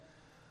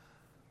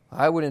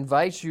I would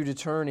invite you to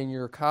turn in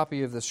your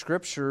copy of the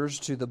Scriptures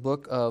to the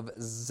book of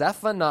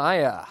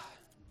Zephaniah.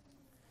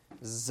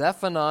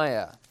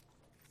 Zephaniah.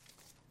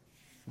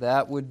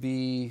 That would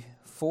be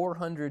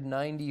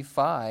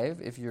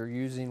 495 if you're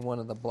using one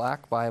of the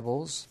black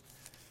Bibles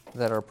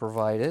that are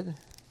provided.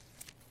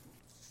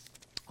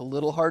 A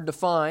little hard to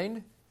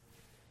find.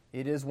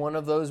 It is one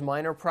of those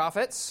minor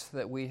prophets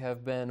that we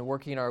have been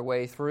working our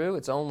way through.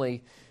 It's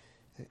only,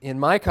 in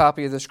my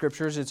copy of the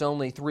Scriptures, it's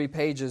only 3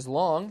 pages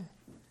long.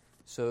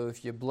 So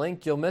if you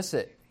blink, you'll miss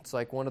it. It's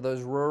like one of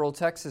those rural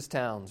Texas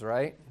towns,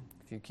 right?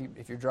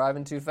 If you're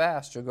driving too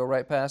fast, you'll go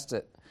right past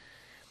it.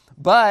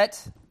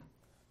 But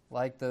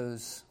like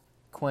those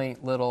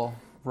quaint little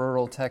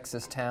rural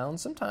Texas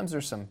towns, sometimes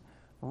there's some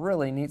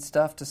really neat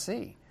stuff to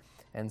see.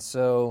 And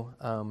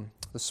so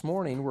this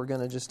morning we're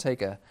going to just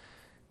take a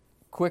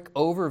quick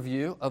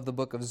overview of the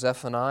book of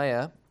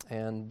Zephaniah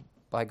and,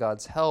 by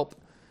God's help,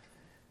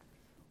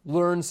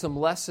 learn some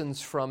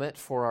lessons from it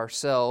for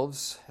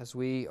ourselves as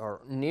we are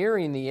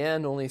nearing the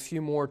end, only a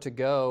few more to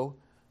go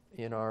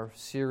in our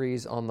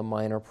series on the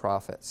minor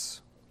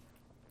prophets.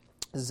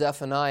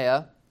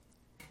 Zephaniah,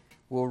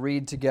 we'll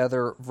read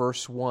together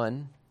verse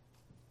 1,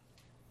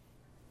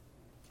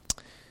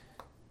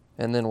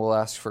 and then we'll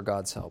ask for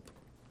God's help.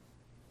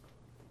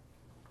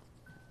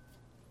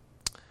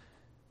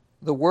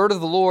 The word of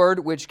the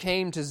Lord which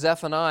came to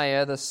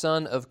Zephaniah, the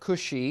son of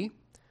Cushi,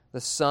 the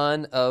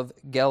son of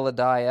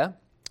Geladiah,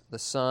 the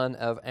son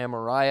of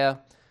Amariah,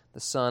 the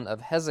son of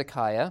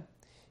Hezekiah,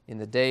 in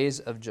the days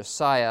of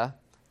Josiah,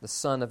 the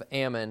son of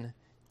Ammon,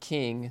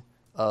 king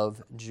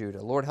of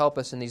Judah. Lord, help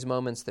us in these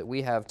moments that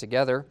we have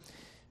together.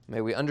 May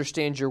we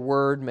understand your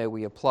word. May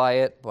we apply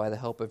it by the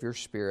help of your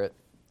Spirit.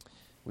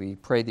 We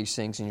pray these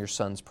things in your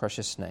Son's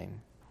precious name.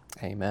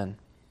 Amen.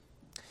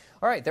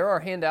 All right, there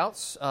are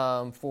handouts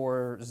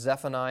for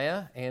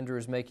Zephaniah. Andrew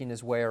is making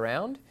his way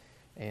around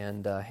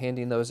and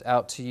handing those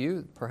out to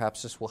you.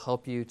 Perhaps this will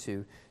help you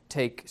to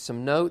take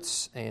some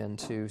notes and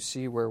to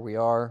see where we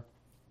are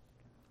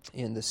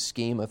in the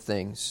scheme of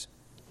things.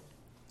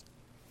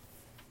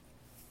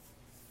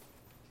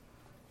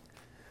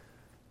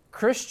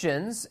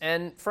 Christians,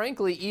 and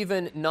frankly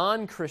even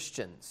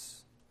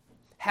non-Christians,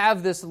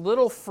 have this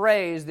little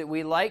phrase that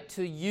we like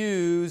to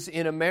use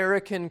in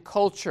American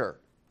culture.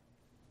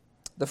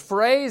 The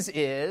phrase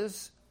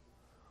is,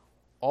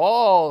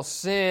 all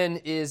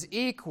sin is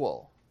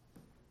equal.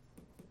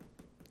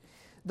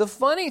 The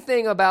funny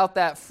thing about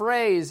that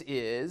phrase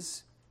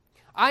is,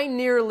 I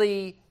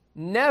nearly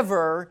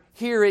never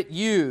hear it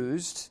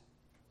used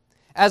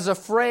as a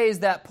phrase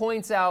that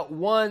points out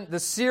the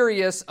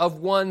seriousness of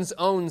one's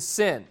own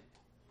sin,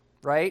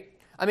 right?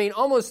 I mean,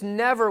 almost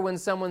never when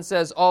someone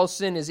says all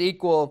sin is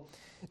equal,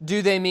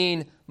 do they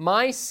mean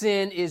my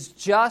sin is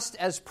just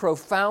as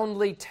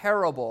profoundly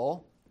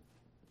terrible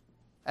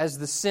as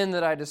the sin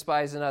that I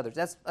despise in others.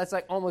 That's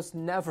like almost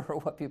never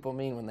what people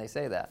mean when they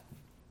say that.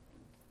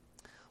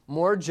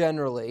 More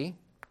generally,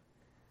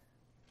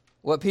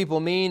 what people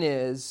mean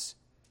is,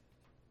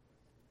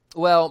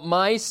 well,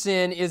 my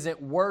sin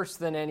isn't worse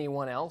than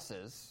anyone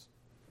else's.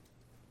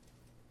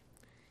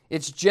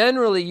 It's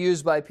generally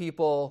used by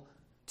people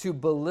to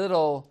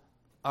belittle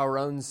our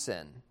own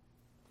sin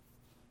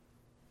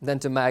than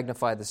to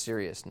magnify the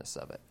seriousness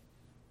of it.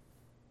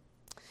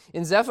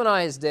 In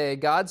Zephaniah's day,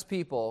 God's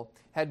people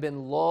had been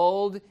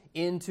lulled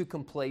into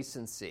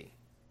complacency,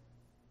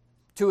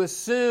 to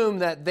assume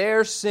that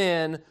their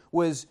sin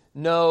was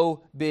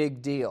no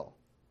big deal.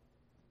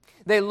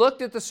 They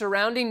looked at the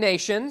surrounding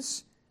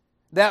nations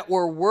that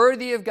were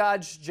worthy of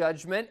God's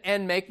judgment,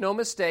 and make no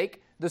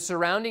mistake, the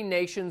surrounding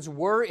nations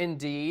were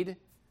indeed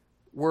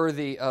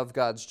worthy of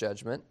God's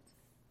judgment.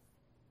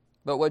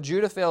 But what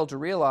Judah failed to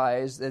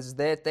realize is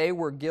that they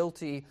were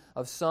guilty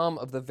of some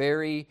of the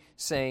very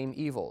same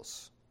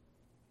evils.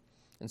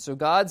 And so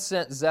God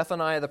sent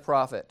Zephaniah the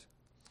prophet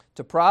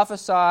to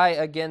prophesy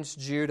against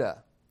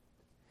Judah,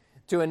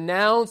 to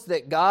announce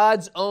that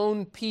God's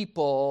own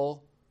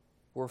people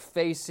were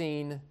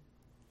facing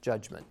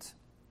judgment.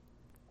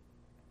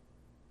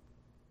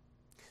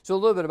 So a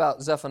little bit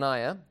about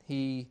Zephaniah.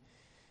 He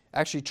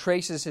actually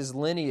traces his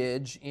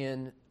lineage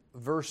in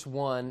verse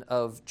 1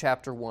 of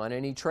chapter 1,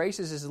 and he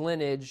traces his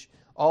lineage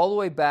all the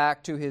way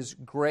back to his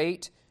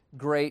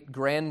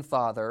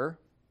great-great-grandfather,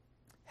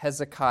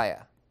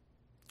 Hezekiah.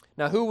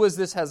 Now, who was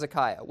this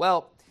Hezekiah?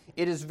 Well,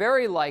 it is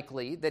very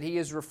likely that he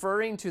is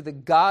referring to the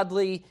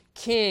godly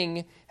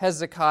king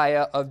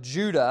Hezekiah of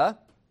Judah,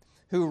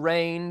 who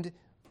reigned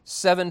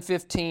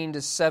 715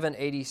 to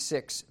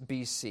 786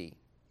 BC.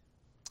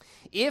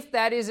 If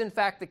that is in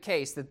fact the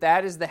case,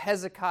 that is the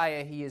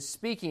Hezekiah he is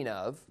speaking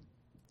of,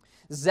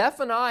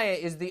 Zephaniah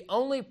is the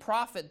only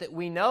prophet that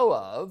we know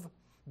of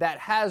that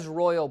has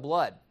royal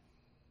blood.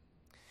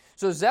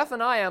 So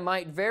Zephaniah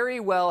might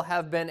very well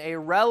have been a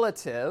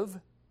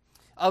relative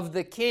of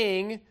the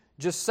king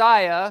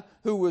Josiah,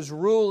 who was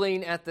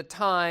ruling at the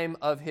time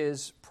of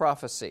his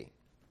prophecy.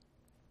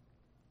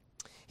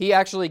 He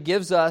actually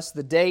gives us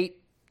the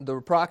date, the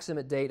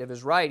approximate date of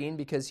his writing,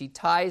 because he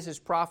ties his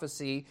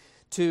prophecy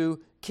to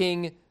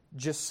King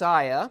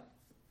Josiah.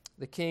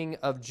 the king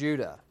of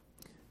Judah,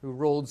 who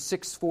ruled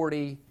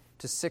 640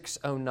 to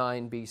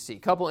 609 BC. A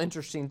couple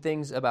interesting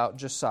things about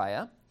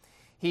Josiah.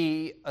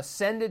 He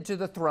ascended to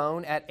the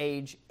throne at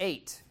age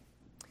 8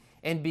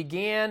 and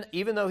began,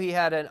 even though he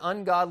had an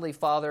ungodly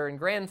father and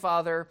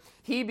grandfather,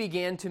 he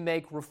began to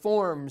make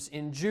reforms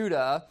in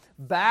Judah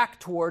back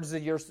towards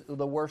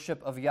the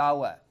worship of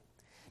Yahweh.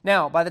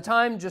 Now, by the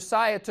time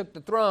Josiah took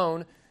the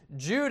throne,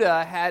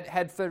 Judah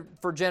had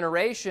for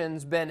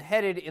generations been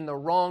headed in the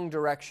wrong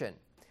direction.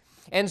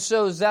 And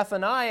so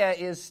Zephaniah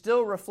is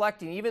still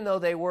reflecting, even though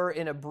they were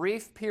in a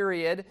brief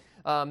period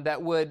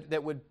that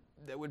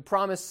would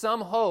promise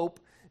some hope,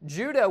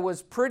 Judah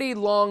was pretty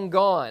long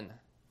gone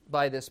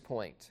by this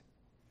point.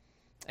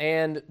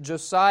 And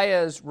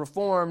Josiah's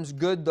reforms,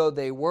 good though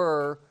they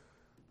were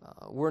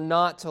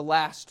not to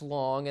last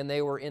long, and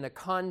they were in a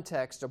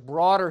context, a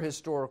broader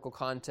historical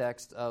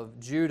context of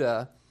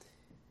Judah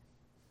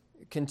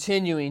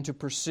continuing to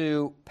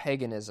pursue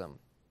paganism.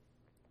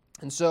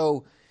 And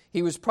so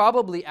he was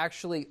probably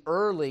actually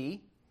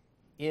early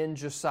in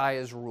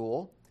Josiah's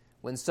rule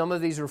when some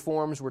of these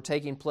reforms were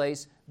taking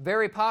place,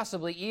 very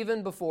possibly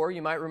even before,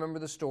 you might remember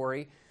the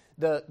story,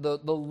 the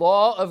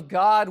law of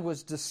God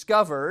was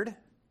discovered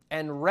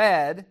and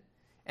read,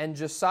 and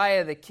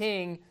Josiah the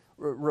king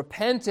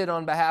repented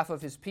on behalf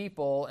of his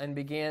people and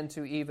began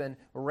to even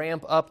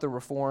ramp up the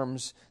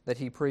reforms that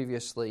he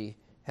previously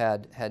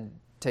had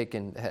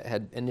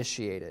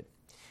initiated.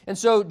 And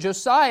so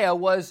Josiah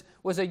was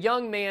a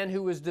young man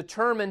who was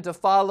determined to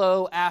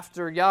follow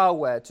after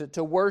Yahweh,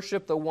 to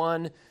worship the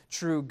one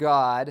true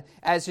God,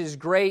 as his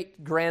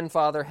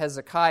great-grandfather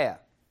Hezekiah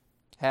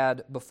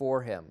had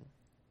before him.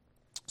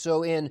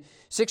 So in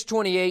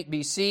 628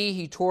 BC,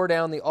 he tore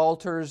down the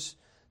altars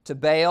to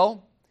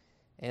Baal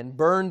and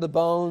burned the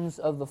bones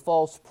of the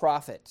false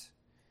prophet.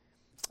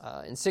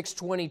 In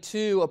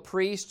 622, a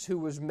priest who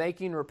was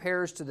making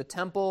repairs to the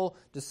temple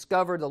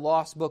discovered the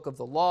lost book of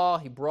the law.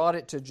 He brought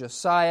it to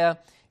Josiah,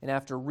 and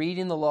after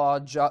reading the law,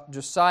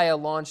 Josiah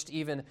launched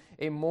even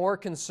a more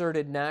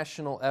concerted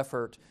national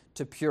effort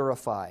to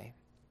purify.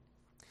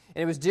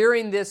 And it was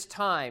during this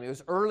time, it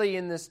was early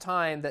in this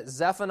time, that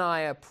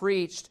Zephaniah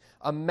preached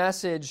a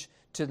message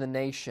to the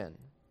nation.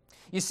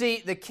 You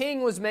see, the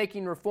king was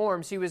making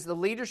reforms. The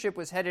leadership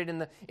was headed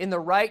in the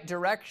right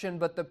direction,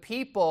 but the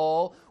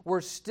people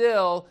were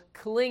still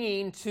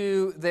clinging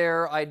to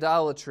their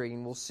idolatry.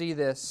 And we'll see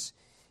this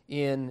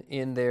in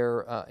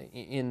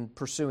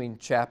pursuing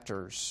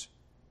chapters.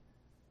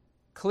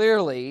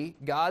 Clearly,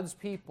 God's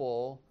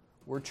people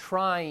were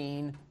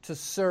trying to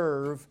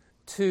serve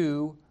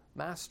two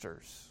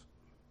masters.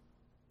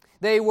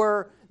 They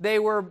were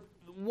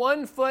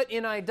 1 foot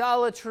in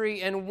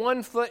idolatry and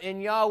 1 foot in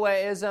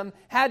Yahwehism,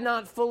 had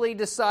not fully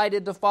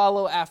decided to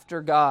follow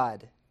after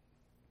God.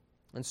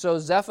 And so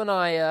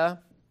Zephaniah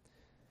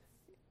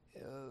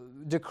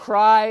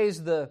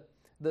decries the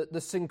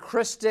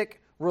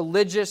syncretic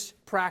religious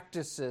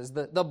practices,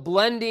 the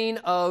blending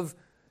of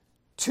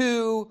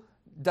two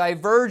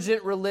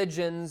divergent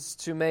religions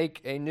to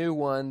make a new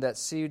one that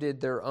suited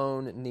their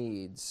own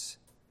needs.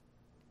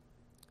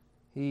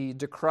 He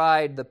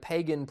decried the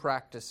pagan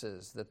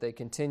practices that they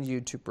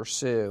continued to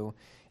pursue,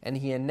 and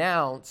he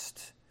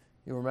announced,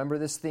 you remember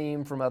this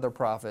theme from other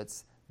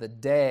prophets, the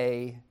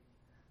day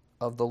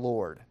of the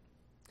Lord.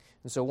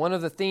 And so one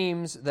of the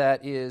themes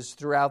that is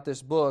throughout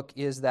this book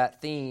is that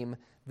theme,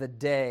 the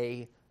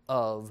day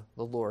of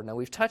the Lord. Now,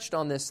 we've touched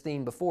on this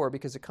theme before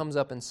because it comes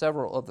up in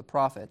several of the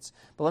prophets,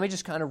 but let me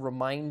just kind of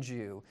remind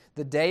you,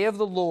 the day of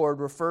the Lord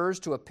refers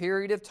to a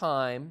period of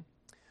time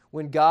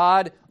when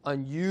God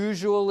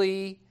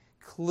unusually,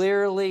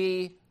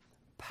 clearly,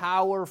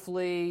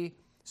 powerfully,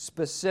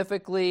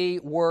 specifically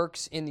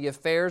works in the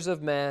affairs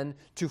of men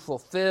to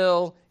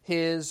fulfill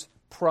His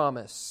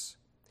promise.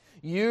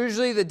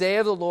 Usually the day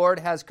of the Lord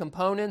has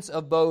components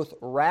of both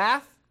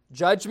wrath,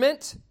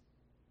 judgment,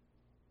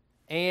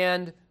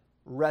 and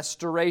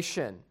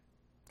restoration.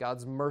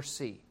 God's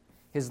mercy,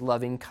 His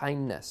loving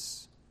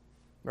kindness.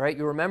 Right?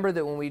 You remember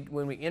that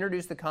when we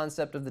introduced the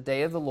concept of the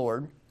day of the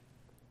Lord,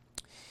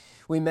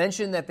 we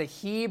mentioned that the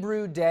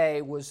Hebrew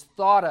day was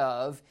thought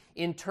of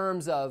in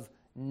terms of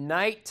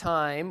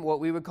nighttime,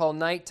 what we would call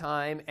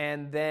nighttime,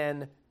 and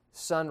then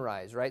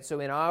sunrise, right?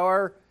 So in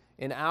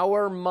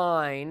our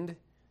mind,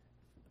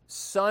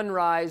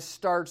 sunrise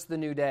starts the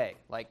new day,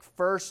 like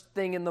first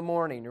thing in the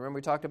morning. Remember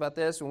we talked about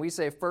this? When we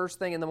say first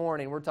thing in the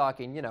morning, we're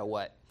talking,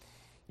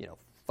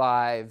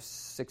 5,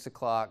 6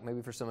 o'clock,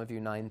 maybe for some of you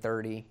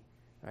 9:30.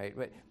 Right?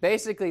 But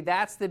basically,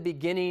 that's the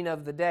beginning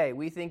of the day.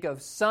 We think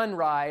of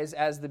sunrise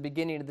as the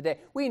beginning of the day.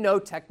 We know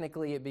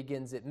technically it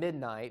begins at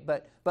midnight,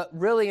 but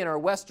really in our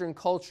Western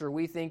culture,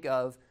 we think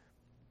of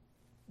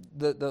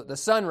the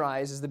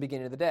sunrise as the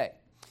beginning of the day.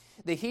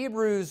 The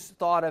Hebrews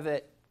thought of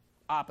it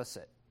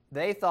opposite.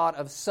 They thought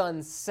of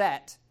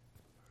sunset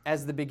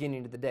as the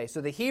beginning of the day.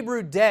 So the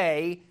Hebrew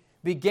day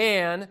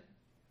began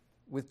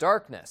with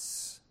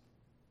darkness.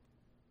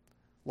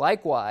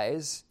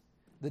 Likewise,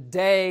 the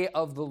day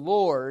of the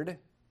Lord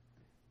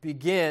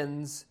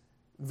begins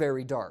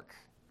very dark.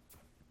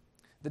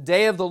 The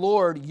day of the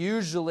Lord,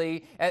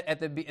 usually at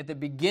the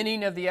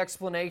beginning of the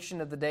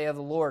explanation of the day of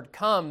the Lord,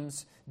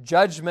 comes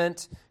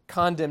judgment,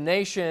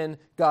 condemnation,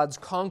 God's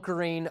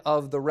conquering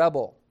of the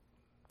rebel.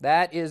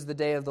 That is the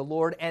day of the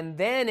Lord, and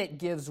then it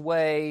gives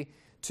way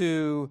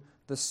to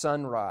the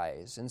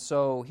sunrise. And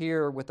so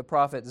here with the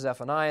prophet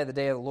Zephaniah, the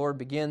day of the Lord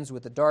begins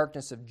with the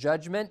darkness of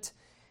judgment,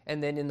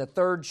 and then in the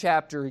 3rd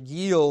chapter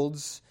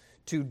yields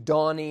to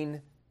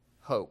dawning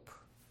hope.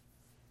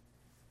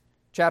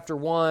 Chapter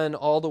 1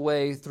 all the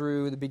way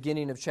through the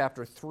beginning of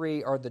chapter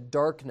 3 are the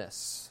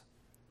darkness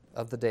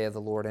of the day of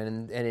the Lord.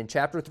 And in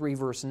chapter 3,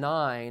 verse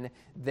 9,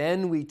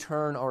 then we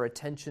turn our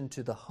attention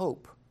to the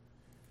hope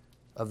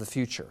of the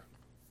future.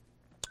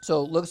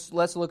 So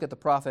let's look at the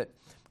prophet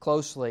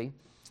closely.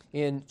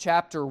 In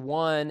chapter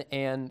 1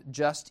 and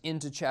just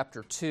into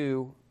chapter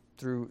 2,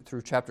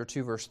 through chapter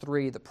 2, verse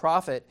 3, the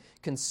prophet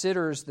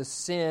considers the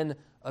sin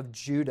of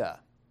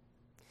Judah.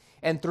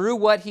 And through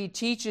what he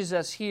teaches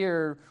us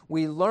here,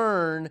 we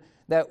learn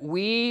that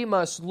we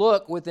must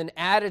look with an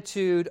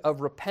attitude of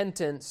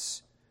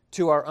repentance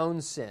to our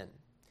own sin.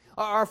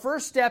 Our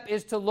first step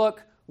is to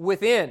look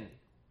within.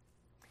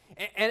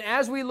 And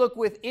as we look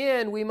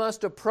within, we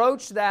must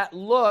approach that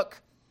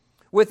look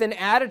with an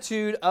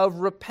attitude of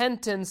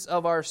repentance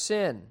of our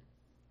sin.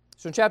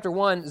 So in chapter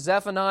 1,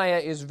 Zephaniah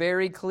is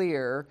very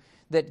clear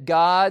that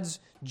God's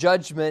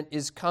judgment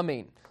is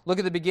coming. Look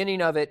at the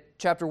beginning of it,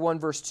 chapter 1,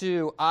 verse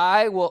 2.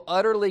 I will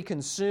utterly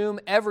consume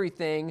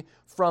everything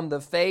from the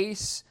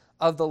face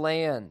of the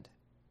land.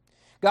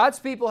 God's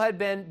people had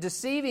been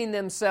deceiving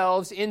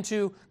themselves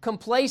into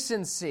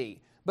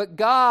complacency, but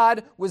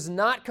God was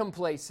not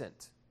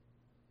complacent.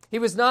 He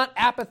was not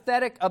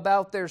apathetic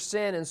about their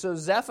sin, and so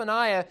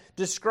Zephaniah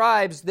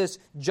describes this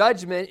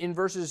judgment in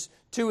verses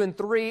 2 and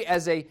 3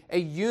 as a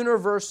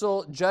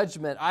universal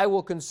judgment. I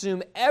will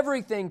consume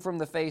everything from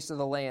the face of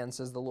the land,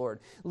 says the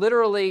Lord.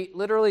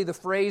 Literally, the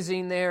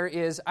phrasing there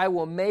is, I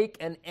will make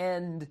an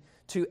end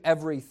to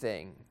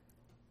everything.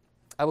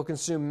 I will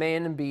consume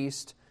man and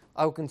beast.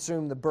 I will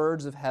consume the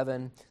birds of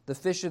heaven, the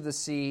fish of the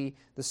sea,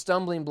 the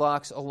stumbling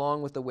blocks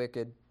along with the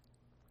wicked.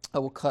 I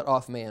will cut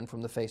off man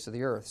from the face of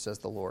the earth, says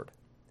the Lord.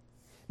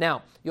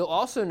 Now, you'll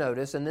also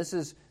notice, and this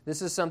is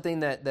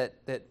something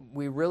that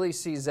we really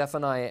see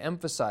Zephaniah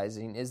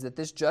emphasizing, is that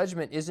this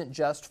judgment isn't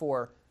just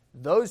for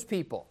those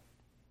people.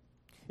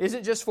 It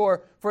isn't just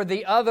for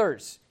the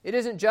others. It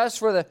isn't just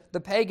for the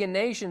pagan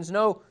nations.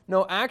 No,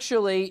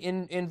 actually,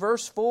 in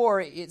verse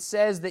 4, it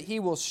says that he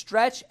will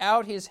stretch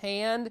out his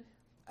hand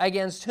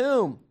against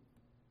whom?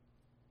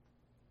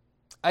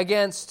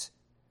 Against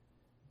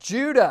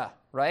Judah,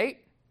 right?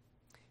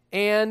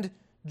 And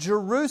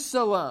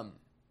Jerusalem.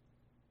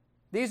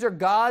 These are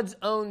God's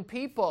own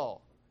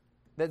people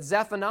that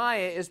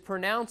Zephaniah is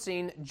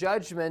pronouncing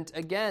judgment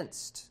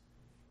against.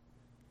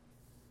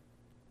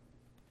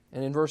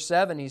 And in verse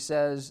 7, he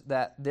says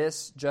that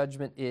this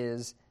judgment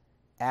is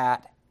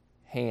at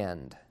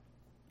hand.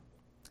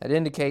 It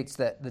indicates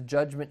that the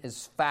judgment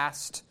is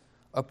fast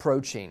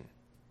approaching.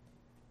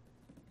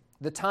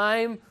 The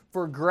time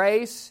for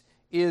grace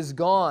is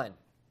gone.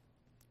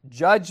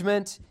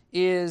 Judgment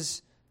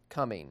is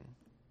coming.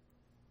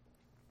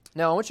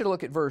 Now, I want you to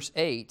look at verse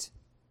 8.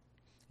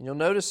 And you'll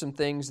notice some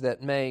things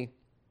that may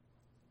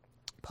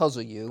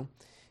puzzle you.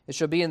 It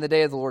shall be in the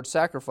day of the Lord's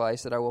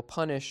sacrifice that I will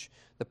punish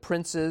the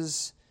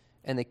princes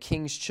and the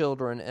king's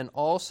children and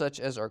all such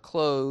as are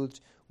clothed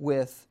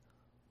with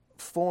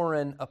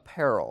foreign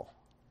apparel.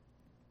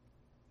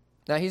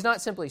 Now, he's not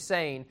simply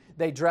saying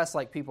they dress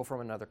like people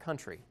from another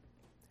country.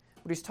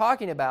 What he's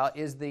talking about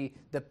is the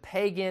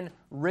pagan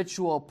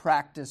ritual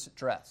practice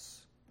dress.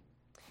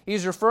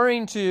 He's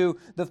referring to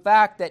the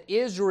fact that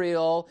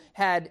Israel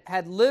had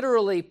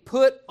literally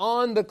put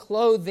on the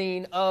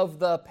clothing of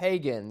the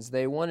pagans.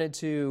 They wanted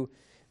to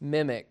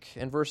mimic.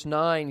 In verse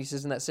 9, he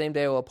says, in that same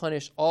day I will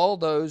punish all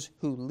those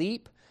who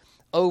leap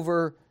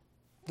over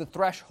the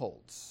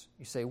thresholds.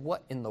 You say,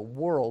 what in the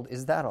world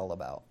is that all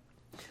about?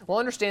 Well,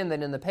 understand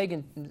that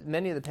in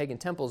many of the pagan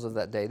temples of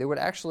that day, they would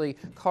actually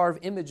carve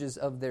images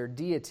of their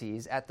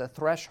deities at the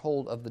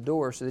threshold of the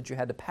door so that you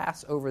had to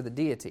pass over the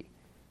deity.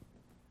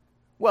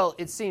 Well,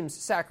 it seems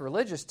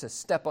sacrilegious to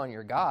step on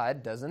your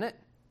God, doesn't it?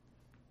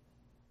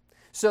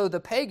 So the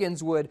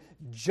pagans would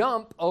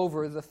jump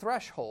over the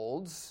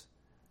thresholds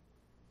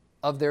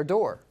of their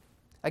door.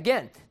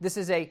 Again, this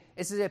is a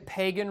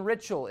pagan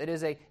ritual. It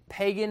is a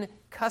pagan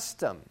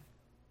custom.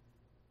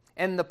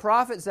 And the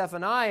prophet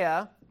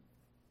Zephaniah,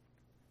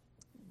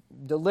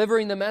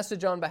 delivering the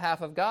message on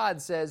behalf of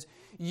God, says,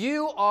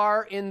 you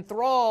are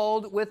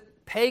enthralled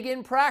with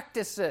pagan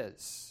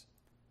practices.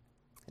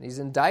 And he's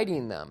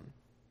indicting them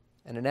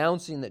and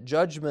announcing that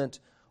judgment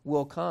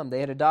will come. They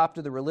had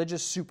adopted the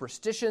religious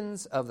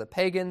superstitions of the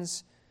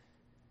pagans,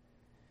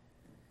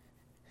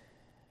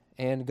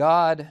 and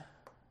God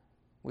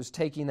was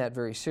taking that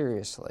very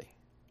seriously.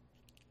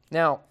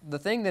 Now, the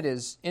thing that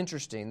is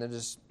interesting, that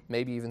is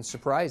maybe even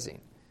surprising,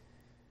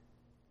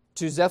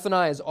 to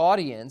Zephaniah's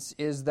audience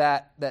is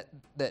that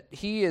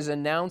he is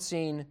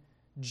announcing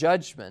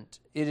judgment.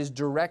 It is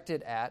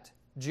directed at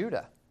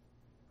Judah.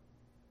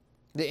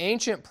 The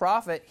ancient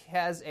prophet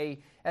has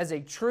a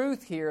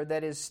truth here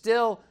that is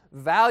still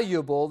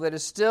valuable, that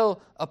is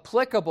still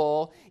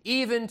applicable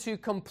even to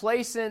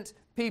complacent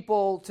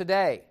people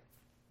today.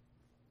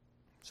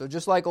 So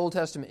just like Old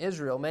Testament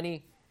Israel,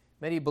 many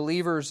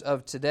believers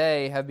of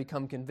today have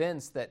become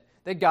convinced that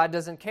God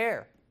doesn't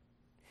care.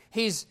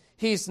 He's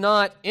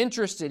not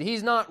interested.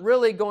 He's not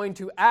really going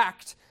to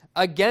act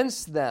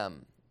against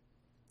them,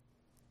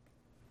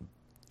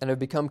 and have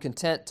become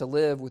content to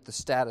live with the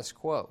status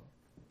quo,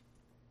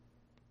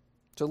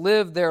 to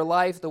live their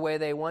life the way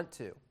they want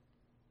to.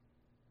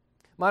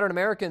 Modern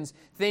Americans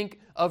think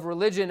of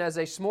religion as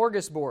a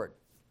smorgasbord,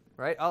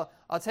 right?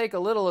 I'll take a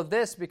little of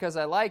this because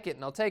I like it,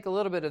 and I'll take a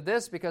little bit of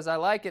this because I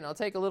like it, and I'll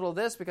take a little of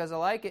this because I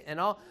like it, and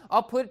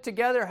I'll put it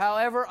together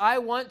however I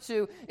want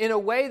to in a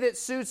way that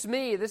suits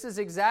me. This is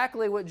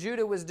exactly what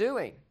Judah was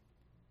doing.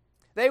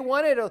 They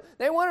wanted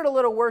a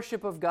little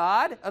worship of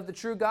God, of the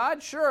true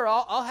God. Sure,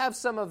 I'll have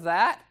some of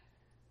that.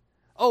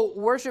 Oh,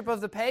 worship of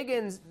the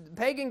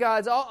pagan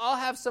gods, I'll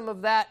have some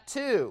of that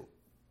too.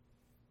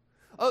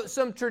 Oh,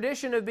 some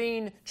tradition of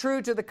being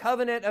true to the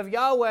covenant of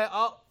Yahweh,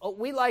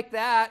 we like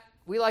that.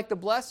 We like the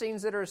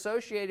blessings that are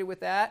associated with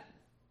that.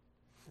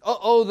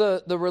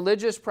 The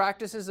religious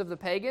practices of the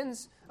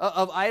pagans,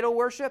 of idol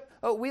worship,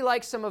 we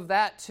like some of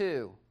that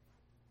too.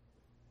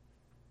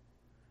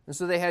 And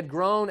so they had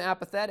grown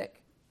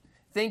apathetic,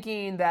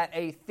 thinking that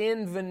a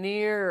thin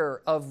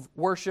veneer of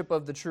worship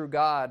of the true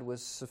God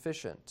was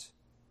sufficient.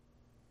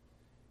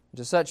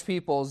 To such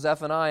people,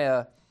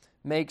 Zephaniah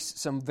makes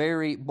some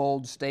very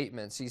bold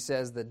statements. He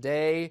says, "The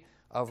day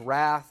of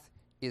wrath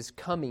is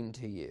coming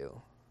to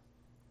you."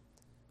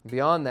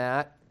 Beyond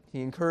that,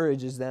 he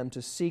encourages them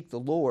to seek the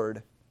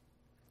Lord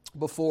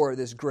before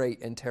this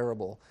great and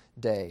terrible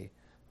day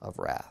of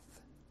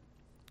wrath.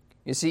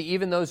 You see,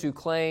 even those who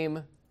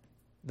claim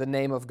the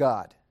name of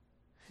God,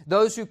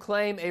 those who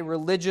claim a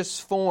religious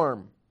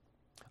form,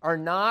 are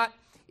not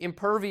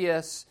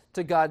impervious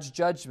to God's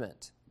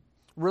judgment.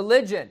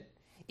 Religion,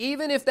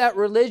 even if that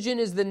religion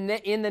is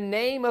in the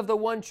name of the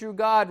one true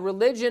God,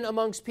 religion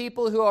amongst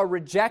people who are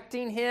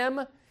rejecting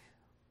Him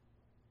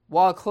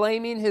while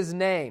claiming His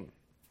name,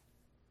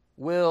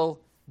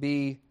 will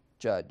be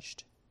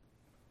judged.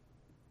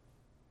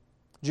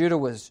 Judah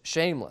was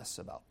shameless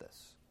about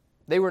this.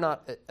 They were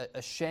not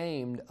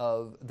ashamed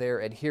of their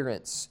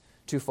adherence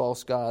to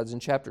false gods. In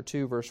chapter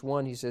 2, verse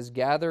 1, he says,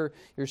 "Gather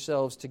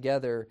yourselves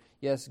together.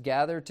 Yes,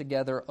 gather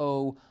together,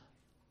 O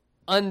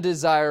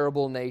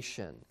undesirable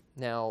nation."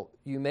 Now,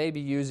 you may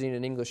be using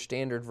an English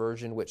Standard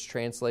Version which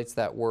translates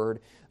that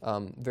word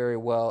very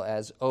well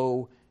as,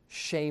 "O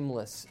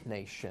shameless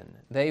nation."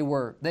 They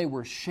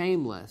were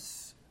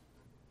shameless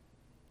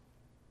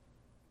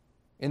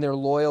in their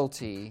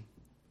loyalty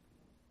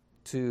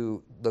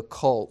to the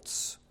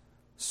cults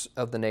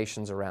of the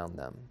nations around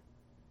them.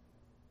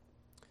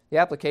 The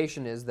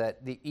application is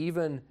that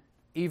even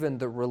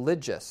the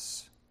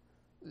religious,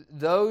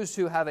 those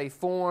who have a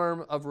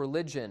form of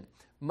religion,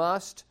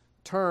 must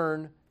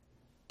turn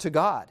to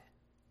God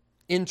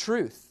in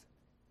truth,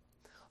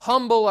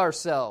 humble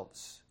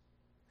ourselves,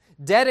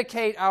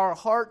 dedicate our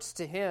hearts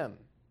to Him.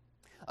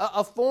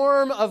 A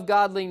form of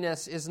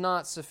godliness is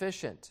not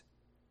sufficient.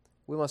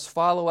 We must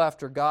follow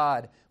after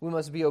God. We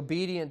must be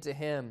obedient to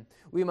Him.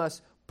 We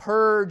must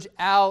purge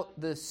out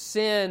the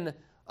sin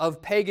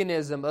of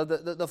paganism, of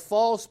the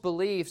false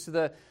beliefs,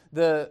 the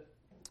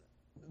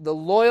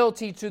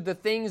loyalty to the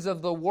things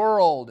of the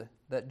world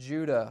that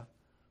Judah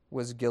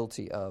was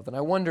guilty of. And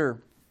I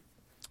wonder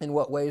in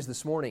what ways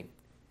this morning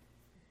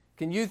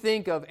can you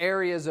think of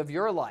areas of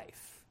your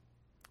life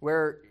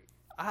where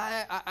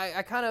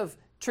I kind of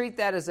treat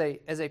that as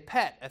a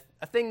pet,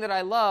 a thing that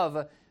I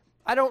love.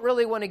 I don't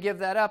really want to give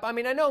that up. I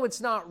mean, I know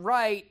it's not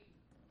right,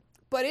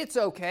 but it's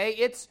okay.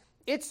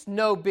 It's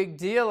no big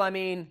deal. I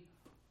mean,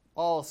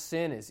 all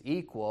sin is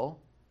equal.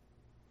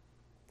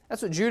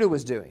 That's what Judah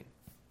was doing.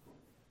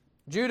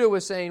 Judah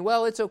was saying,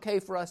 well, it's okay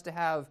for us to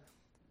have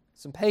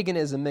some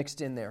paganism mixed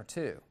in there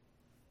too.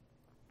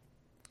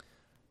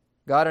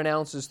 God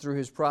announces through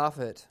His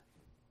prophet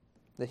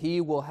that He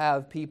will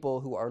have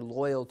people who are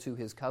loyal to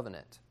His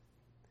covenant,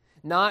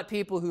 not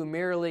people who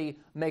merely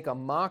make a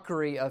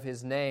mockery of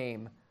His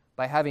name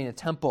by having a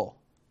temple,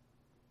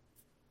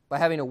 by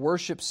having a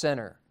worship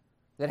center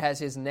that has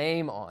His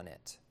name on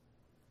it.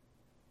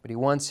 But He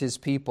wants His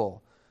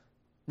people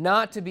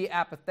not to be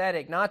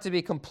apathetic, not to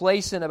be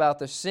complacent about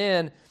the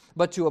sin,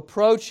 but to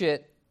approach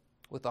it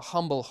with a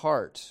humble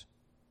heart.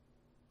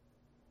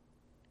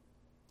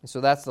 And so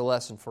that's the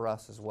lesson for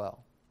us as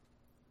well.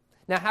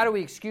 Now, how do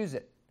we excuse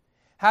it?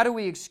 How do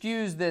we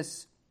excuse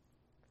this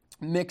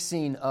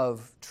mixing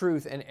of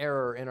truth and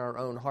error in our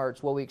own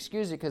hearts? Well, we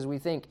excuse it because we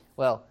think,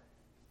 well,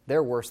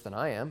 they're worse than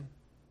I am,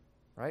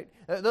 right?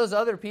 Those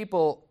other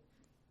people,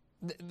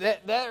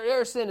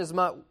 their sin is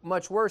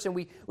much worse, and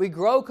we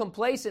grow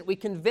complacent. We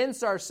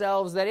convince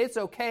ourselves that it's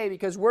okay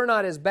because we're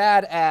not as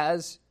bad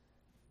as.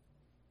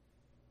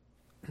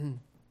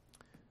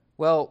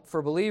 Well,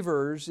 for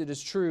believers, it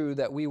is true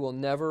that we will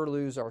never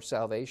lose our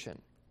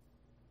salvation.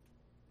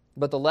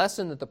 But the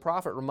lesson that the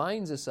prophet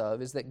reminds us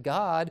of is that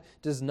God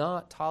does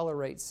not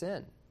tolerate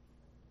sin,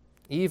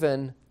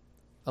 even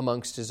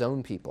amongst His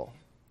own people.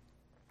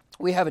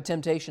 We have a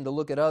temptation to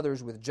look at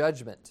others with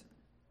judgment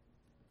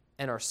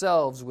and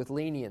ourselves with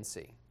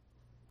leniency,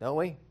 don't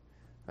we?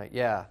 Right?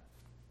 Yeah.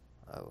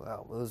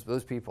 Oh, well,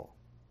 those people.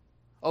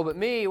 Oh, but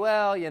me,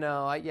 well,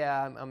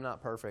 I'm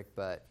not perfect,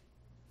 but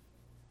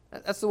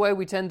that's the way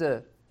we tend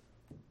to.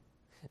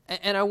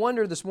 And I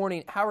wonder this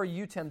morning, how are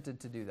you tempted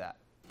to do that?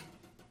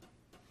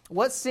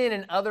 What sin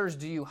in others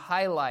do you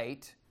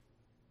highlight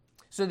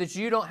so that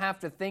you don't have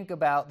to think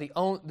about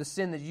the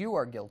sin that you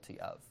are guilty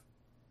of?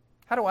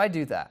 How do I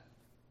do that?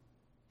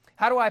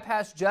 How do I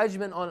pass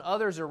judgment on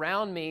others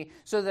around me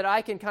so that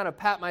I can kind of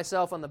pat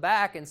myself on the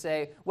back and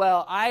say,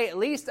 well, at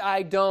least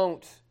I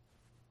don't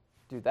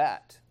do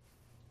that?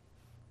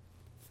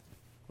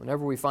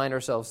 Whenever we find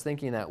ourselves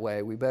thinking that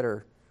way, we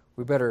better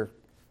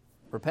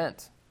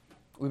repent.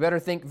 We better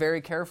think very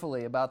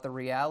carefully about the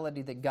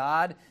reality that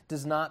God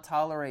does not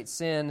tolerate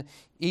sin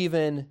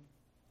even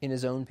in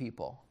His own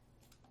people.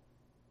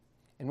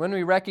 And when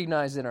we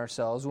recognize in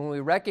ourselves, when we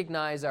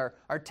recognize our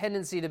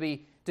tendency to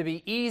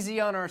be easy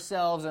on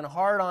ourselves and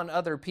hard on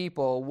other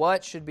people,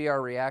 what should be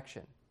our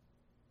reaction?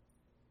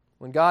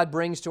 When God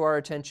brings to our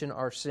attention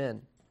our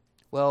sin.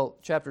 Well,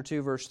 chapter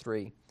 2, verse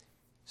 3.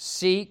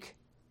 Seek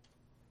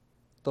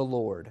the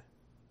Lord,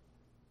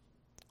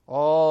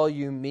 all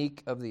you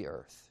meek of the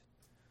earth,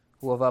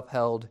 who have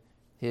upheld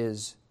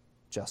His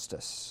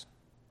justice.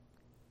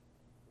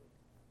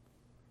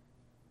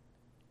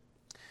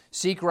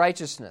 Seek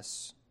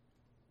righteousness.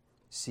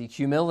 Seek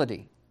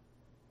humility.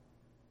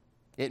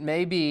 It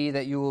may be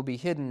that you will be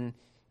hidden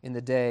in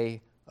the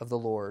day of the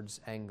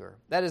Lord's anger.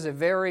 That is a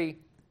very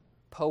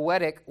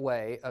poetic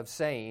way of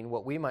saying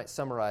what we might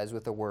summarize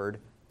with the word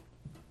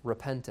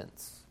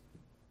repentance.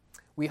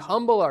 We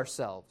humble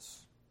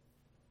ourselves.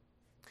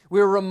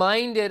 We're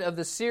reminded of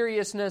the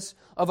seriousness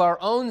of our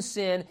own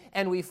sin,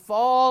 and we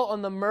fall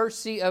on the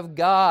mercy of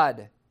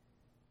God.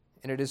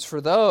 And it is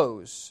for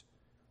those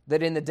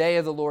that in the day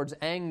of the Lord's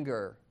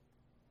anger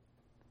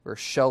we're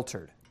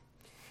sheltered.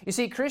 You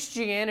see,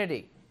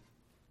 Christianity,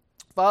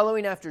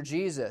 following after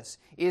Jesus,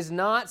 is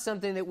not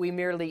something that we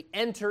merely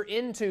enter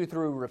into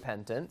through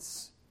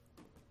repentance.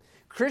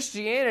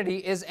 Christianity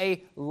is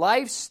a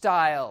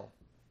lifestyle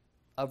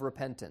of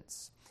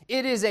repentance.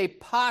 It is a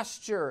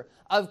posture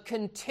of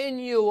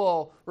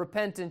continual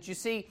repentance. You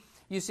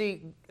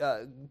see,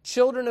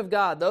 children of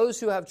God, those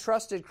who have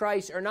trusted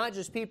Christ, are not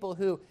just people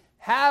who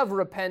have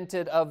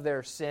repented of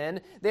their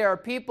sin. They are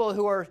people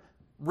who are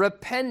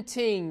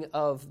repenting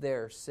of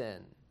their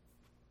sin.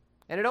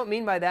 And I don't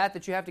mean by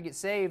that you have to get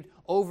saved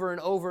over and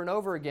over and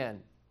over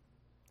again.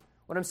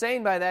 What I'm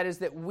saying by that is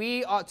that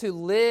we ought to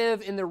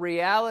live in the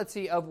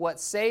reality of what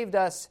saved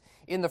us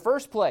in the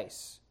first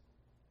place.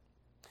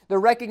 The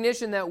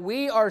recognition that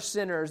we are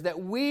sinners,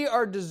 that we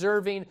are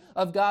deserving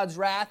of God's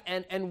wrath.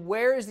 And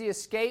where is the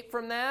escape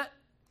from that?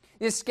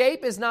 The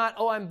escape is not,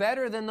 I'm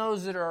better than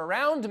those that are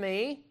around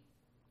me.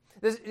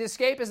 The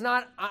escape is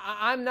not,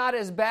 I'm not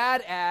as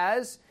bad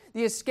as.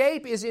 The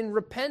escape is in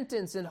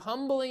repentance, in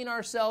humbling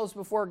ourselves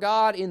before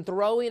God, in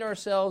throwing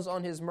ourselves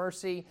on His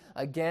mercy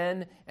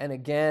again and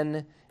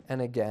again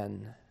and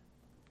again.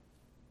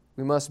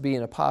 We must be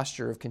in a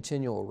posture of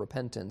continual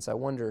repentance. I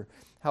wonder,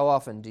 how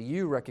often do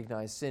you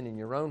recognize sin in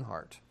your own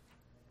heart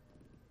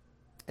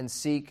and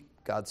seek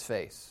God's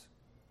face?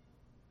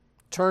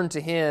 Turn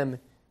to Him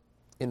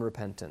in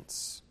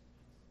repentance.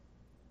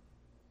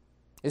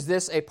 Is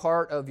this a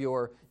part of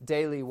your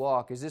daily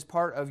walk? Is this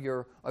part of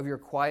your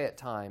quiet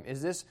time?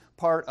 Is this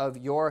part of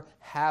your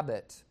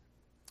habit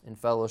in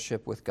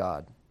fellowship with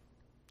God?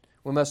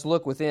 We must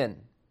look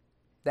within.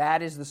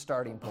 That is the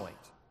starting point.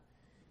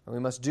 And we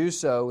must do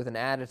so with an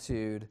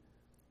attitude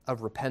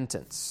of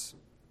repentance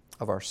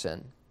of our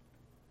sin.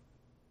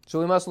 So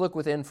we must look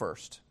within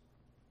first.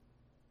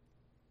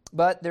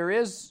 But there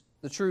is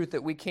the truth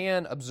that we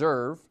can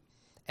observe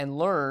and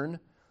learn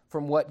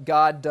from what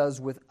God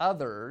does with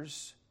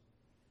others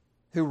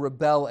who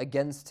rebel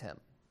against Him,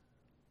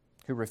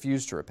 who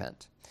refuse to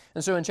repent.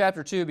 And so in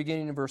chapter 2,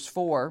 beginning in verse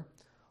 4,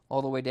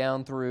 all the way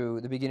down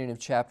through the beginning of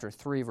chapter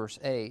 3, verse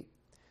 8,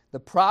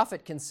 the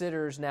prophet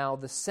considers now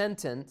the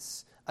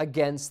sentence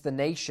against the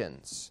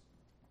nations.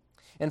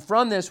 And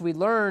from this we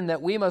learn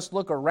that we must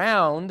look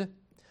around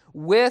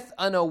with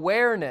an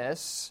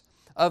awareness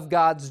of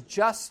God's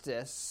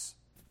justice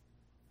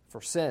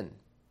for sin.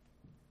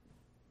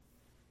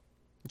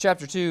 In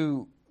chapter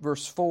 2,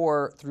 verse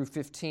 4 through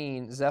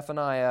 15,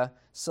 Zephaniah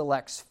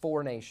selects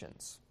 4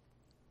 nations,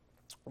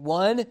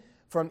 one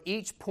from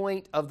each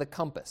point of the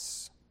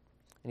compass.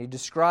 And he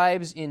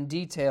describes in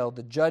detail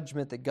the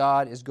judgment that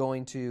God is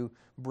going to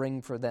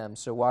bring for them.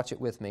 So watch it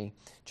with me.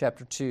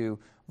 Chapter 2,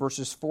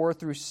 verses 4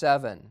 through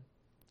 7,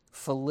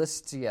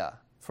 Philistia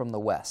from the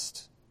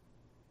west.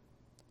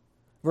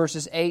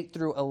 Verses 8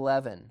 through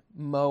 11,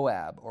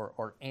 Moab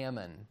or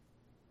Ammon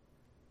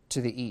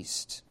to the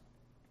east.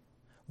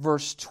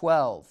 Verse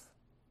 12,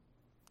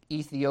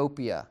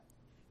 Ethiopia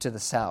to the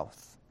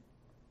south.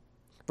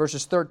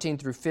 Verses 13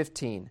 through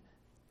 15,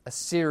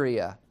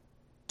 Assyria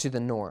to the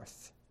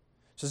north.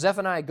 So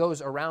Zephaniah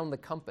goes around the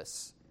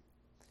compass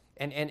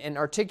and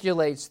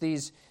articulates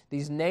these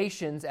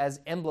nations as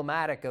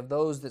emblematic of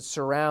those that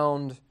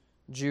surround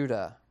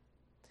Judah.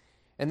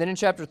 And then in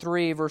chapter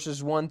 3,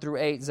 verses 1 through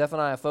 8,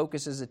 Zephaniah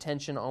focuses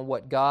attention on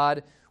what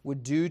God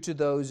would do to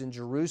those in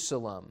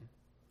Jerusalem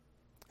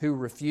who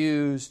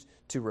refused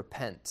to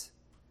repent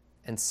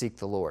and seek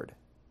the Lord.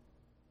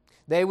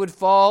 They would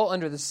fall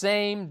under the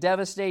same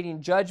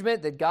devastating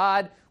judgment that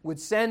God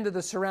would send to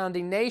the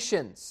surrounding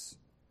nations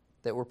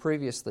that were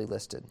previously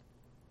listed.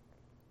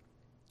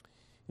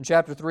 In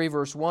chapter 3,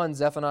 verse 1,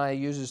 Zephaniah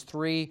uses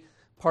three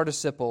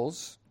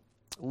participles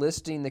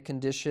listing the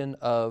condition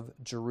of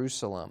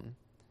Jerusalem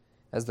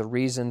as the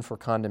reason for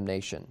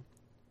condemnation.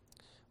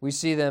 We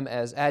see them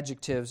as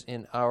adjectives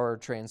in our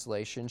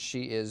translation.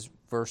 She is,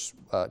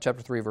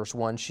 chapter 3, verse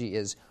 1, she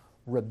is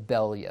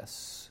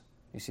rebellious.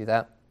 You see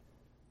that?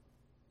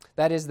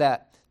 That is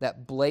that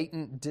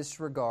blatant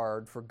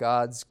disregard for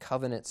God's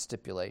covenant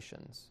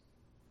stipulations.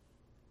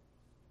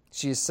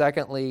 She is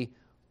secondly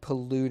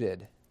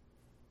polluted.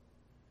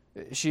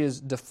 She is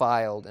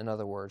defiled, in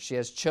other words. She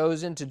has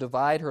chosen to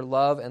divide her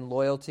love and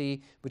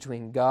loyalty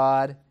between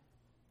God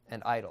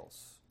and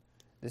idols.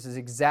 This is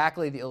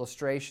exactly the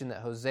illustration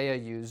that Hosea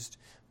used.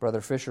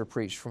 Brother Fisher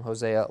preached from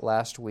Hosea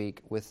last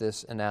week with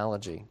this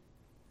analogy.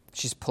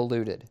 She's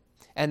polluted.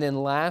 And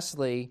then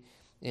lastly,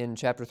 in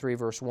chapter 3,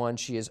 verse 1,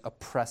 she is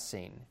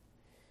oppressing.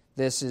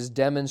 This is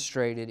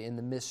demonstrated in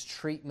the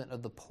mistreatment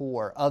of the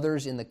poor.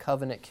 Others in the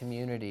covenant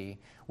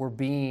community were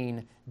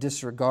being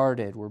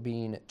disregarded, were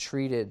being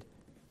treated.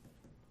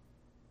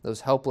 Those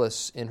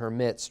helpless in her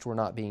midst were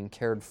not being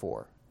cared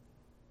for.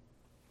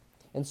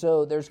 And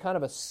so there's kind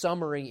of a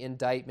summary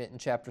indictment in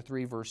chapter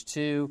 3, verse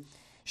 2.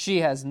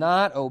 She has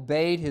not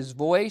obeyed his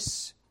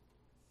voice.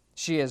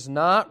 She has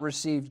not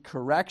received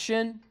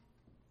correction.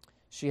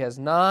 She has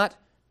not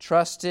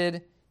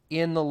trusted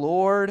in the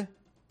Lord.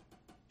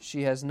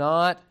 She has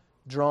not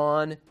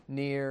drawn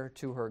near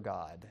to her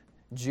God.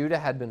 Judah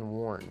had been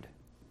warned,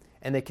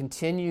 and they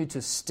continue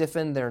to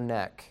stiffen their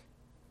neck.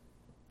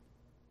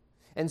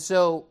 And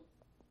so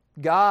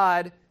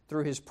God,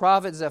 through his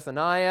prophet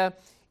Zephaniah,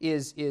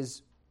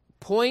 is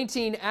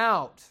pointing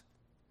out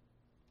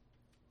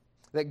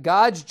that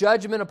God's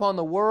judgment upon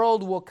the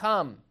world will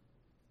come,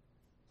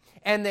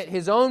 and that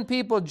his own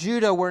people,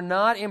 Judah, were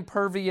not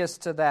impervious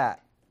to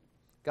that.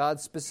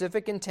 God's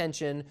specific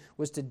intention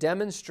was to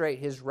demonstrate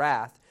his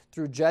wrath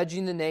through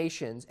judging the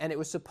nations, and it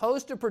was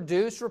supposed to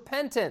produce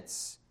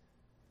repentance.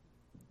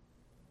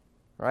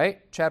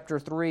 Right? Chapter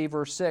 3,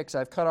 verse 6,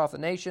 I've cut off the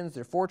nations,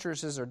 their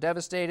fortresses are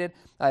devastated,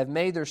 I have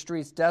made their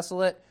streets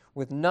desolate,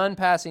 with none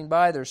passing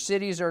by, their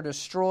cities are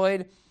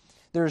destroyed,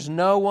 there's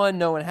no one,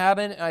 no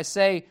inhabitant. I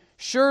say,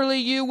 surely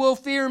you will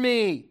fear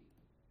me.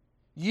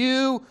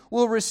 You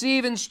will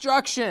receive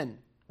instruction.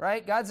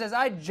 Right? God says,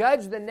 I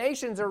judge the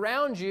nations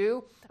around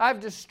you. I've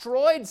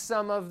destroyed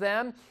some of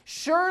them.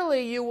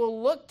 Surely you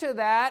will look to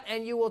that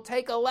and you will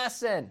take a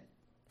lesson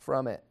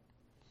from it,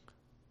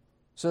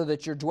 so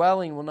that your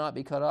dwelling will not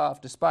be cut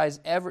off, despite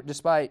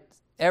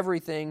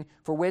everything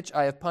for which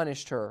I have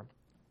punished her.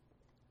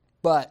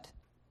 But,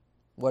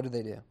 what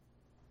do?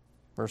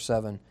 Verse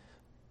 7,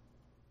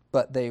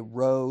 but they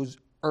rose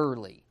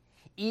early.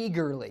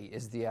 Eagerly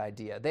is the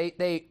idea.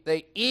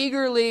 They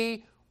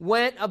eagerly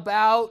went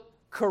about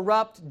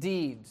corrupt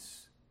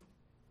deeds.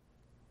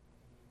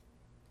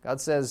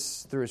 God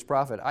says through his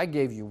prophet, I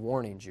gave you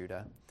warning,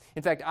 Judah.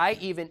 In fact, I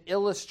even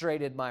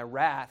illustrated my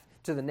wrath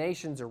to the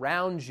nations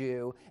around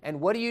you. And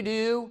what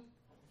do?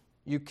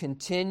 You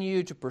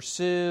continue to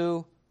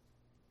pursue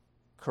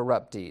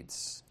corrupt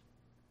deeds.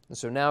 And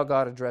so now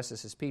God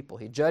addresses his people.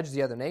 He judged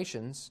the other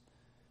nations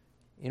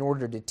in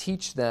order to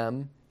teach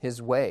them his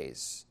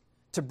ways,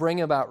 to bring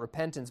about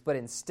repentance. But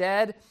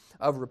instead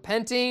of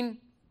repenting,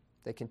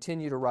 they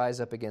continue to rise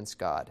up against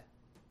God.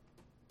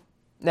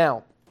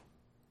 Now,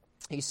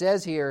 he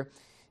says here,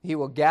 he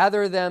will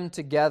gather them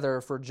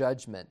together for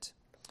judgment.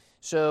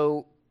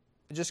 So,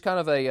 just kind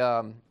of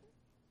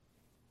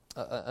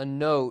a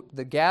note,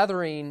 the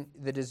gathering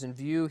that is in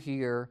view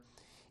here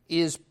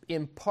is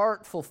in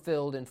part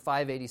fulfilled in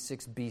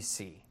 586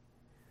 BC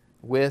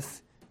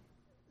with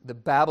the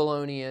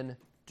Babylonian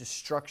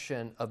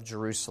destruction of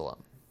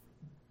Jerusalem.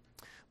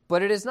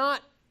 But it is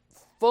not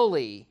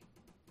fully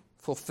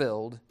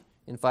fulfilled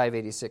in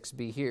 586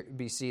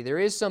 BC. There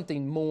is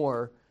something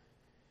more,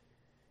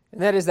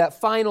 and that is that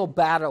final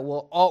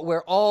battle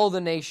where all the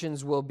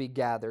nations will be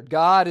gathered.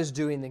 God is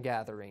doing the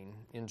gathering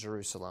in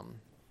Jerusalem.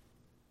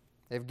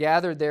 They've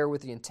gathered there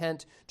with the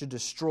intent to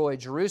destroy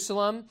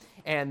Jerusalem,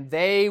 and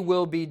they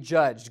will be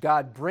judged.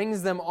 God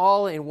brings them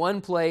all in one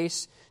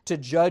place to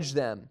judge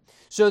them.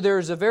 So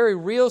there's a very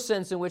real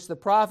sense in which the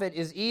prophet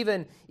is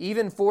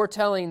even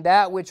foretelling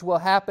that which will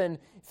happen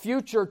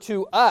future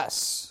to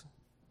us.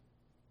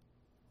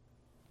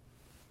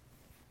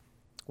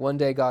 One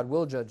day God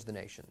will judge the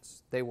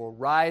nations. They will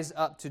rise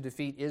up to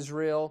defeat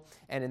Israel,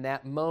 and in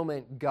that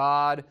moment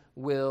God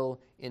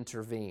will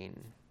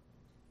intervene.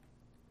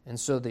 And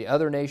so the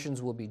other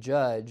nations will be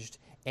judged,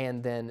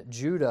 and then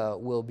Judah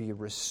will be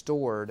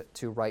restored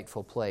to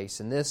rightful place.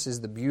 And this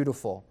is the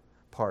beautiful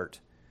part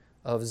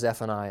of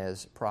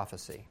Zephaniah's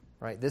prophecy.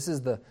 Right? This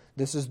is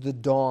the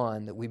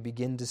dawn that we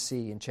begin to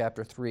see in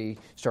chapter 3,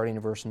 starting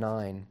in verse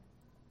 9.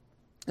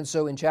 And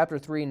so in chapter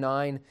 3,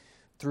 9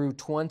 through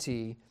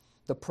 20,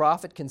 the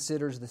prophet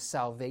considers the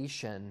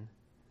salvation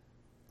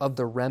of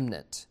the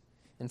remnant.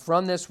 And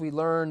from this we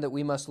learn that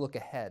we must look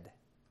ahead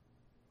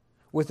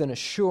with an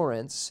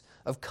assurance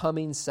of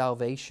coming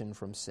salvation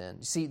from sin.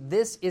 You see,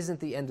 this isn't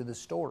the end of the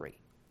story.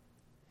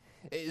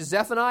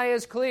 Zephaniah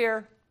is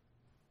clear.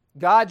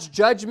 God's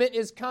judgment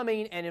is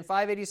coming, and in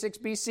 586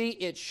 BC,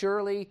 it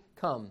surely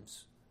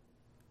comes.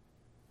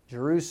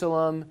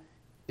 Jerusalem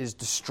is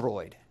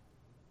destroyed.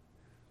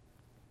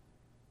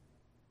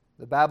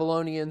 The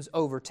Babylonians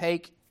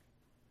overtake,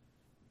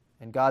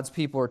 and God's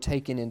people are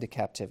taken into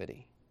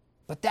captivity.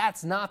 But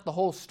that's not the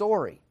whole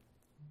story.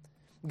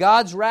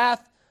 God's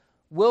wrath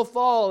will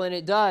fall, and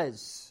it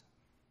does,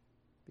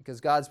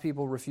 because God's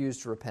people refuse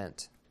to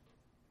repent.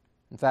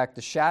 In fact,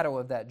 the shadow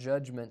of that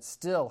judgment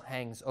still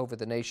hangs over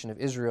the nation of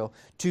Israel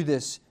to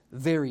this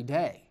very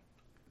day.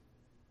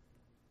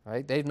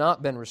 Right? They've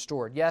not been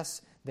restored.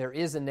 Yes, there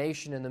is a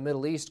nation in the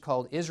Middle East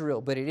called Israel,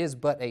 but it is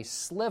but a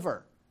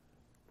sliver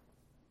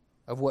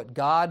of what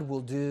God will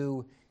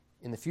do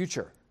in the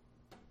future.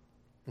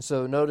 And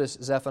so notice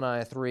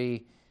Zephaniah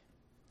 3,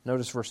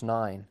 notice verse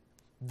 9.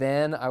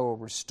 Then I will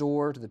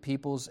restore to the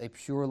peoples a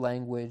pure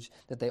language,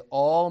 that they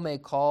all may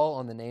call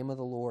on the name of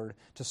the Lord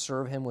to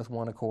serve him with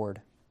one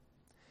accord.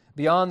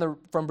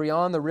 From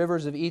beyond the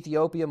rivers of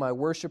Ethiopia, my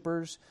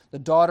worshippers, the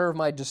daughter of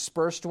my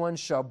dispersed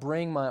ones, shall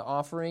bring my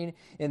offering.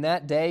 In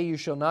that day you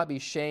shall not be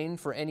shamed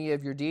for any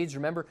of your deeds.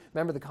 Remember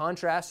the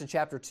contrast in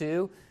chapter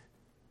 2?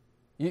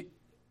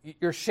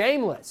 You're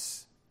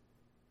shameless.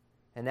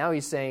 And now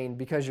he's saying,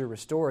 because you're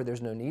restored,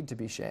 there's no need to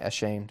be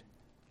ashamed.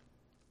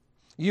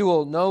 You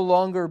will no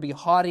longer be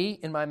haughty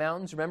in my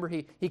mountains. Remember,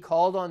 he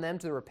called on them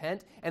to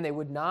repent, and they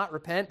would not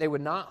repent. They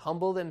would not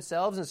humble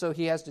themselves, and so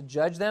he has to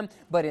judge them.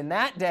 But in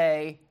that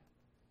day,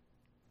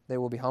 they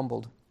will be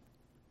humbled.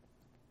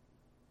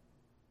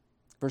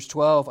 Verse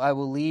 12, I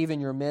will leave in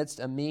your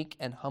midst a meek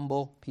and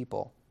humble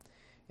people,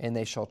 and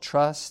they shall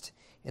trust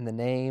in the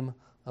name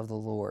of the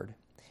Lord.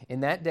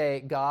 In that day,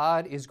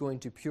 God is going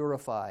to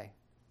purify.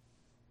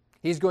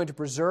 He's going to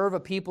preserve a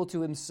people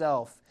to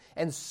himself.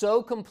 And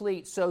so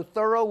complete, so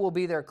thorough will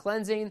be their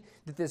cleansing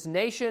that this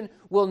nation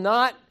will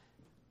not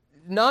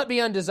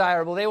be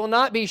undesirable. They will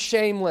not be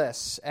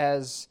shameless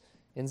as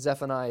in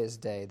Zephaniah's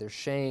day. Their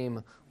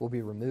shame will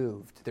be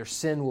removed. Their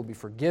sin will be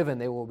forgiven.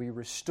 They will be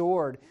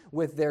restored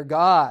with their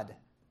God.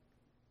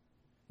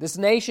 This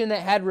nation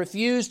that had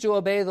refused to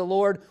obey the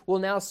Lord will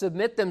now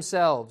submit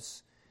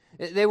themselves.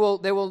 They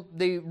will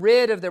be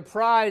rid of their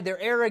pride, their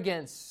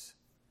arrogance.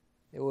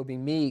 They will be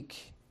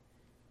meek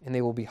and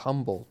they will be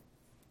humble,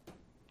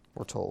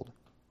 we're told.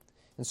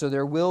 And so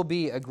there will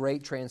be a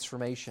great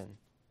transformation.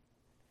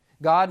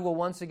 God will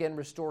once again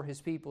restore his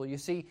people. You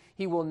see,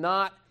 he will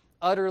not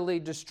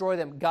utterly destroy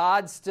them.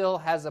 God still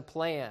has a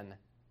plan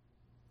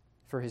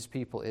for his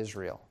people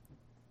Israel.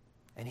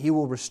 And he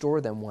will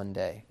restore them one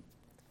day.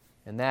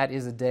 And that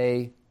is a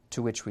day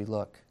to which we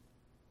look.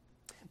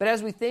 But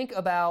as we think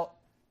about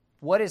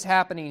what is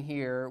happening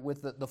here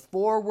with the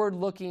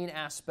forward-looking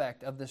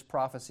aspect of this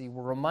prophecy,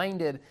 we're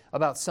reminded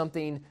about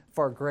something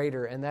far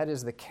greater, and that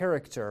is the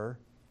character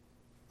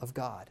of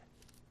God.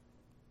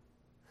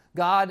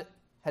 God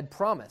had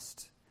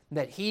promised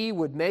that he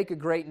would make a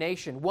great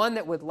nation, one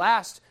that would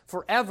last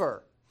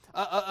forever,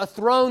 a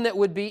throne that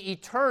would be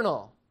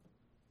eternal.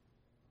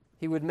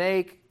 He would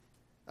make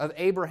of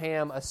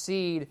Abraham a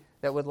seed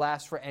that would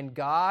last forever, and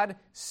God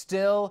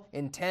still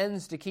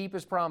intends to keep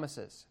his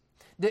promises.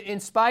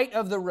 In spite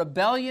of the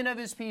rebellion of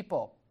his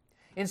people,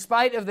 in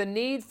spite of the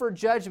need for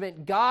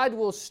judgment, God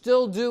will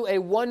still do a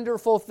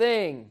wonderful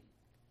thing.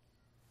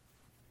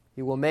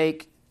 He will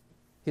make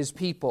his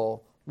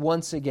people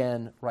once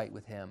again right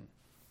with him.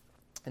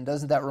 And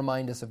doesn't that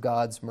remind us of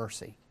God's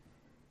mercy,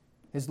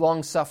 his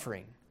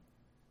long-suffering,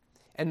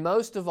 and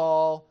most of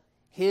all,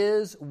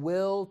 his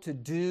will to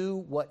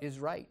do what is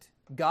right?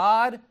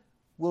 God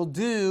will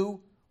do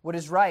what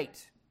is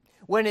right.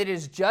 When it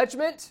is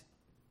judgment,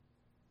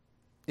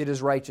 it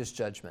is righteous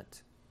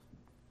judgment.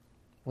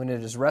 When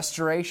it is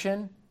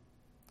restoration,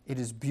 it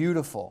is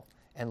beautiful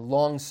and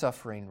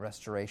long-suffering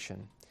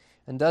restoration.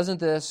 And doesn't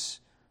this,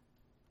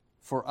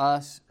 for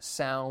us,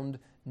 sound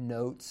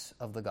notes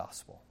of the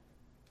gospel?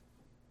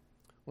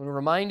 When we're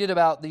reminded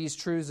about these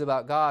truths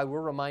about God,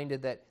 we're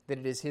reminded that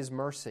it is his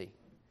mercy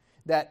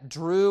that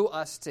drew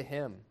us to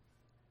him,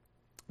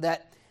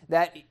 that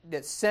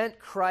sent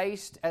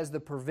Christ as the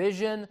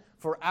provision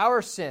for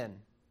our sin.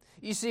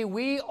 You see,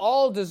 we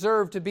all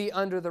deserve to be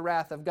under the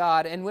wrath of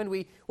God, and when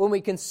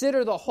we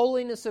consider the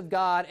holiness of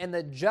God and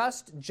the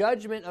just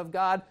judgment of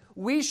God,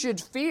 we should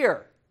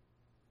fear,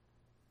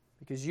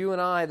 because you and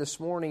I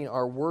this morning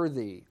are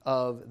worthy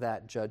of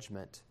that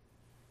judgment.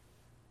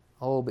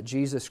 Oh, but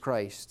Jesus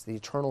Christ, the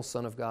eternal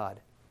Son of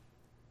God,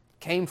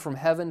 came from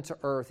heaven to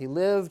earth. He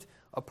lived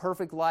a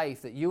perfect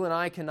life that you and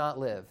I cannot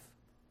live.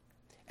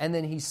 And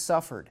then He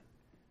suffered.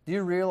 Do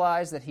you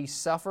realize that He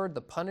suffered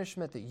the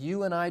punishment that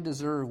you and I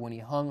deserve when He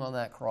hung on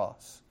that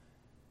cross?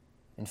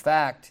 In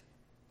fact,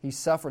 He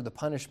suffered the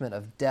punishment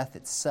of death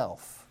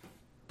itself,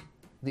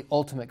 the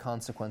ultimate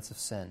consequence of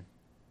sin.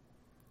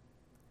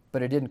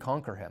 But it didn't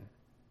conquer Him.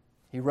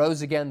 He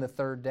rose again the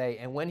third day,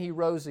 and when He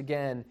rose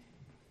again,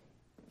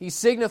 He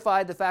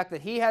signified the fact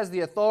that He has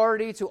the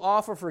authority to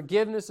offer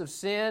forgiveness of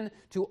sin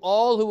to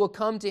all who will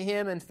come to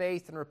Him in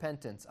faith and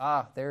repentance.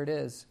 Ah, there it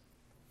is,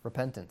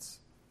 repentance.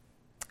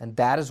 And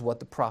that is what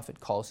the prophet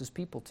calls his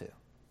people to.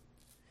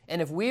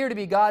 And if we are to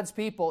be God's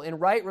people in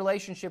right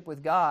relationship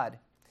with God,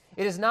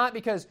 it is not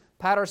because,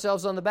 pat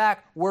ourselves on the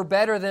back, we're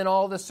better than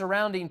all the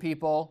surrounding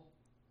people.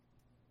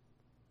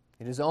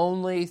 It is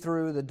only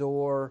through the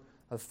door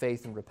of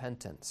faith and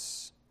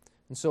repentance.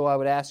 And so I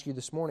would ask you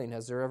this morning,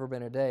 has there ever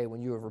been a day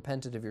when you have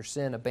repented of your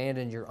sin,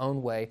 abandoned your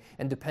own way,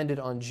 and depended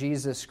on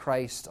Jesus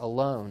Christ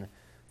alone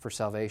for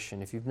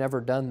salvation? If you've never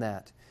done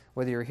that,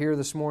 whether you're here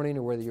this morning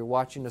or whether you're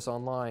watching us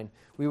online,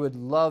 we would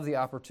love the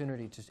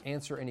opportunity to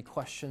answer any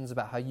questions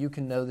about how you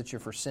can know that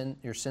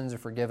your sins are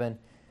forgiven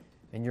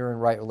and you're in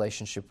right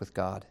relationship with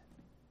God.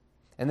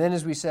 And then,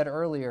 as we said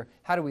earlier,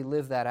 how do we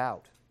live that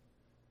out?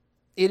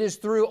 It is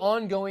through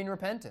ongoing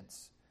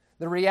repentance.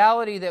 The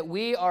reality that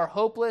we are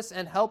hopeless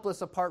and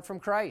helpless apart from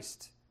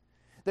Christ.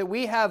 That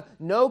we have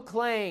no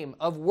claim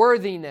of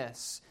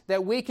worthiness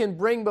that we can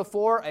bring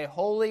before a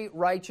holy,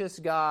 righteous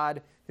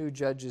God who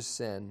judges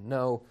sin.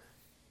 No,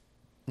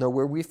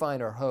 where we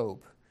find our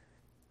hope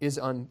is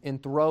in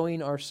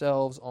throwing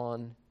ourselves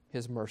on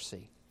His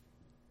mercy.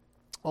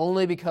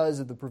 Only because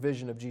of the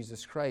provision of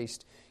Jesus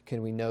Christ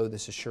can we know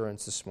this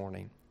assurance this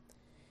morning.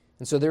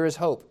 And so there is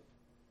hope.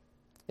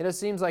 It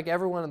seems like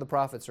every one of the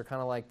prophets are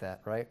kind of like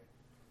that, right?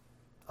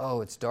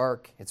 Oh, it's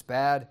dark, it's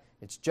bad,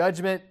 it's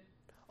judgment.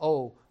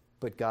 Oh,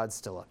 but God's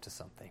still up to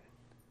something.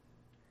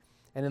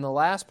 And in the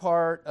last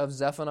part of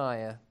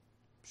Zephaniah,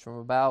 from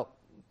about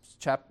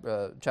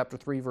chapter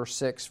 3, verse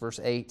 6, verse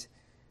 8,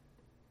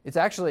 it's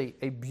actually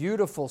a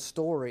beautiful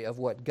story of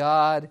what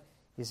God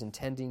is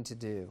intending to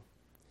do.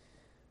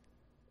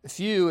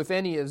 Few, if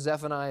any, of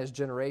Zephaniah's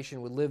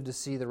generation would live to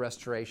see the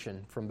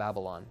restoration from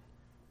Babylon.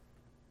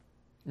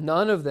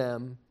 None of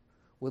them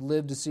would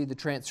live to see the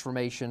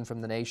transformation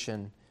from the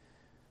nation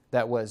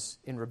that was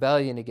in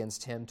rebellion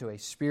against Him to a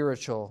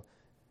spiritual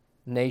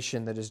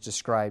nation that is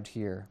described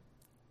here.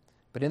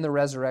 But in the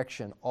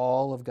resurrection,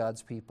 all of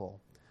God's people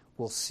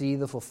will see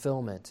the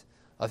fulfillment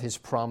of His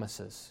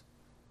promises,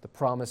 the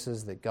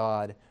promises that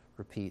God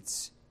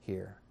repeats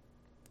here.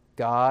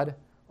 God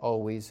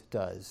always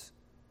does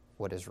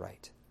what is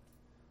right.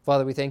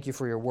 Father, we thank You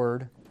for Your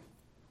word.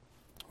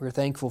 We're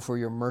thankful for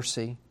Your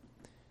mercy.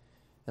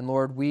 And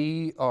Lord,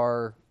 we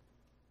are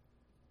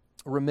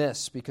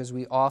remiss because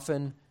we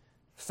often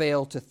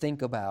fail to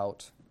think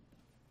about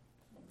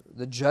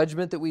the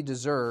judgment that we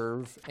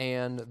deserve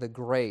and the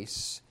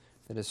grace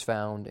that is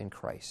found in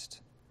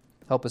Christ.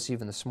 Help us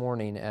even this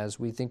morning as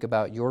we think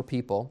about Your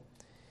people.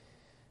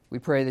 We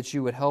pray that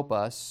You would help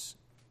us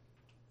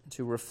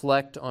to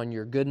reflect on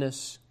Your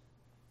goodness,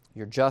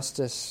 Your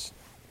justice,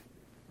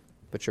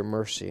 but Your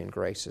mercy and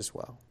grace as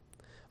well.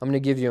 I'm going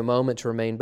to give you a moment to remain